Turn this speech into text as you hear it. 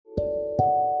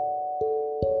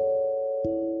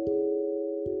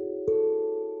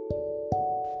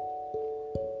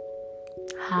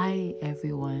Hi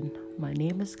everyone, my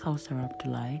name is Kausar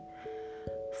Abdullahi,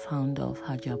 founder of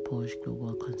Haja Posh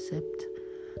Global Concept.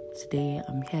 Today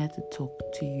I'm here to talk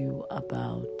to you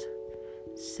about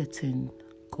setting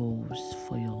goals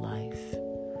for your life.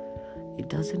 It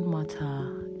doesn't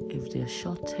matter if they're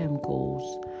short-term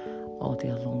goals or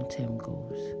they're long-term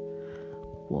goals.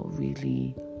 What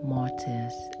really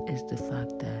matters is the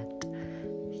fact that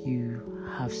you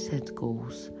have set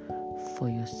goals for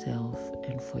yourself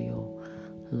and for your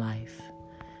life.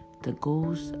 The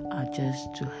goals are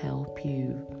just to help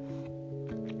you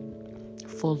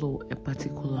follow a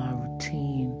particular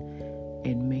routine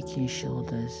in making sure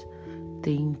that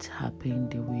things happen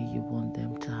the way you want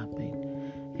them to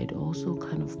happen. It also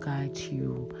kind of guides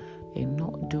you in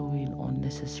not doing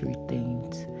unnecessary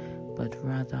things, but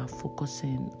rather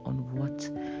focusing on what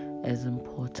is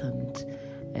important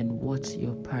and what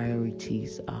your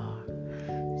priorities are.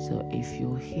 So if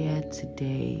you're here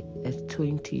today, it's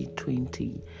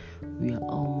 2020, we are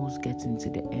almost getting to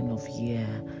the end of year.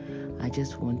 I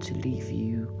just want to leave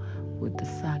you with the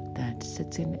fact that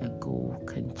setting a goal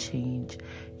can change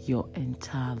your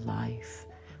entire life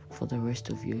for the rest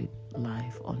of your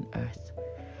life on earth.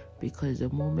 Because the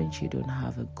moment you don't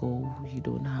have a goal, you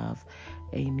don't have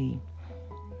any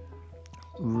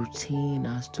routine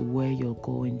as to where you're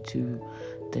going to,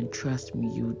 then trust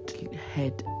me, you'd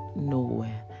head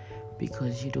nowhere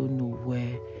because you don't know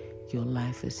where your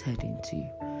life is heading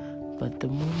to. But the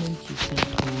moment you set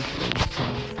goals for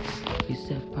yourself, you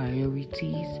set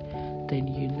priorities, then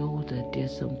you know that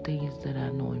there's some things that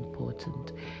are not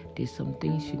important. There's some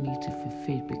things you need to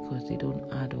fulfill because they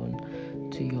don't add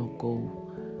on to your goal.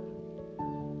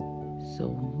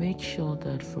 So make sure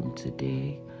that from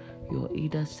today, you're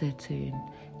either setting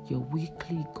your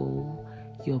weekly goal,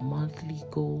 your monthly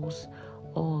goals,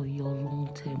 or your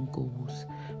long-term goals,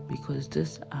 because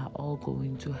these are all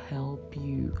going to help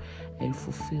you in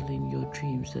fulfilling your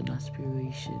dreams and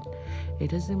aspirations.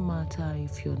 It doesn't matter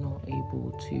if you're not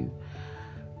able to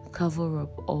cover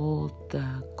up all the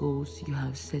goals you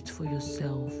have set for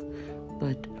yourself,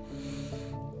 but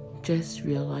just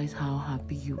realize how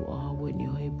happy you are when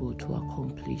you're able to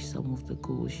accomplish some of the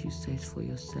goals you set for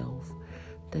yourself.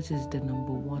 That is the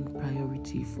number one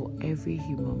priority for every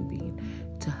human being,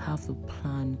 to have a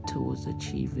plan towards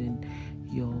achieving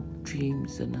your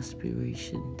dreams and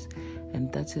aspirations. And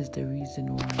that is the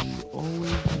reason why you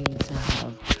always need to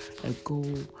have a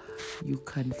goal you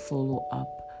can follow up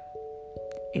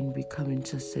in becoming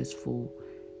successful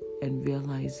and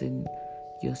realizing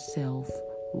your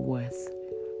self-worth.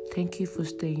 Thank you for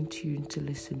staying tuned to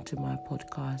listen to my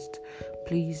podcast.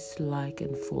 Please like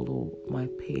and follow my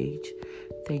page.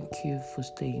 Thank you for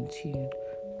staying tuned.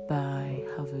 Bye.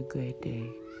 Have a great day.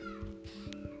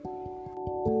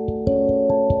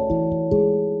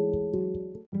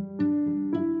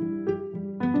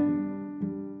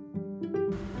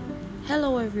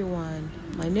 Hello everyone.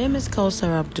 My name is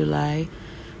Kausar Abdullahi,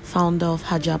 founder of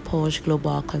Haja Posh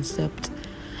Global Concept.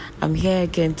 I'm here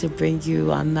again to bring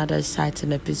you another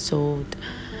exciting episode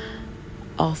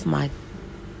of my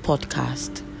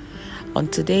podcast. On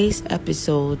today's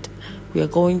episode, we are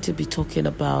going to be talking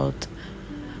about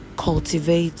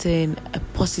cultivating a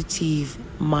positive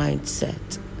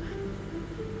mindset.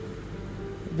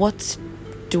 What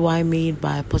do I mean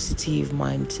by a positive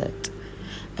mindset?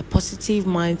 A positive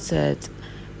mindset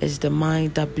is the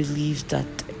mind that believes that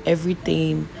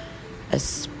everything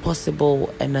is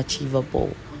possible and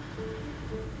achievable.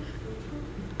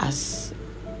 As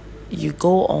you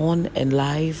go on in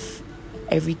life,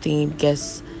 everything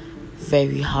gets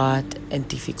very hard and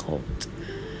difficult.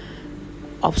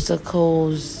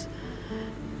 Obstacles,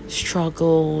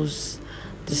 struggles,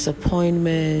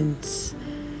 disappointments,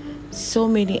 so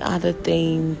many other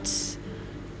things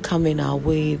come in our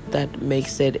way that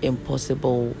makes it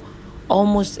impossible,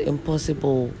 almost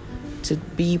impossible, to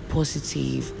be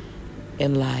positive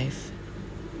in life.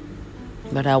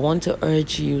 But I want to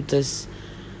urge you this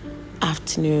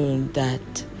afternoon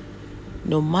that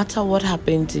no matter what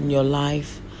happens in your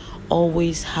life,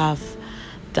 always have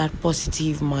that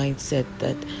positive mindset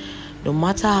that no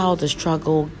matter how the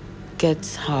struggle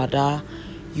gets harder,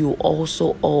 you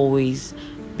also always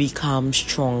become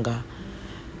stronger.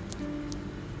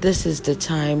 This is the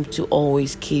time to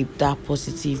always keep that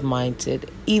positive mindset,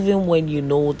 even when you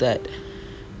know that,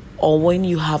 or when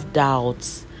you have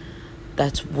doubts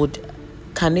that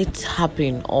can it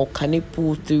happen or can it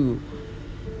pull through.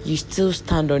 You still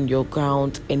stand on your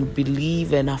ground and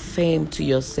believe and affirm to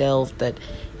yourself that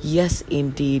yes,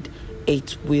 indeed,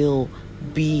 it will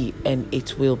be and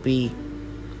it will be.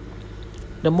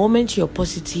 The moment you're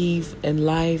positive in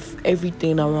life,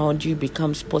 everything around you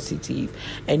becomes positive,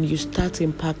 and you start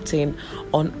impacting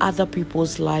on other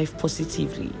people's life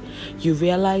positively. You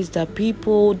realize that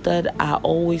people that are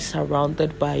always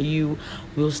surrounded by you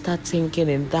will start thinking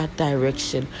in that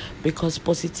direction, because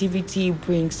positivity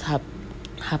brings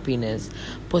happiness.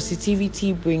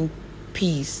 Positivity brings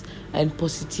peace, and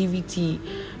positivity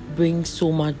brings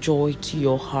so much joy to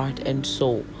your heart and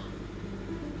soul.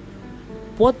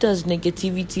 What does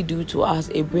negativity do to us?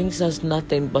 It brings us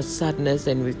nothing but sadness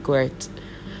and regret.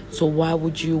 So why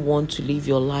would you want to live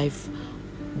your life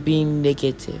being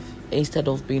negative instead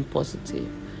of being positive?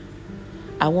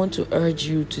 I want to urge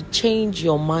you to change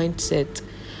your mindset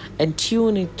and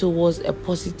tune it towards a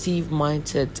positive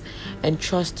mindset. And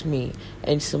trust me,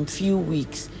 in some few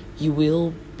weeks, you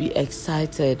will be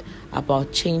excited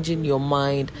about changing your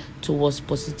mind towards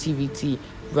positivity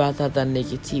rather than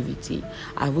negativity.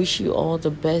 I wish you all the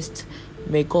best.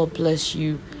 May God bless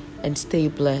you and stay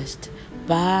blessed.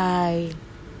 Bye.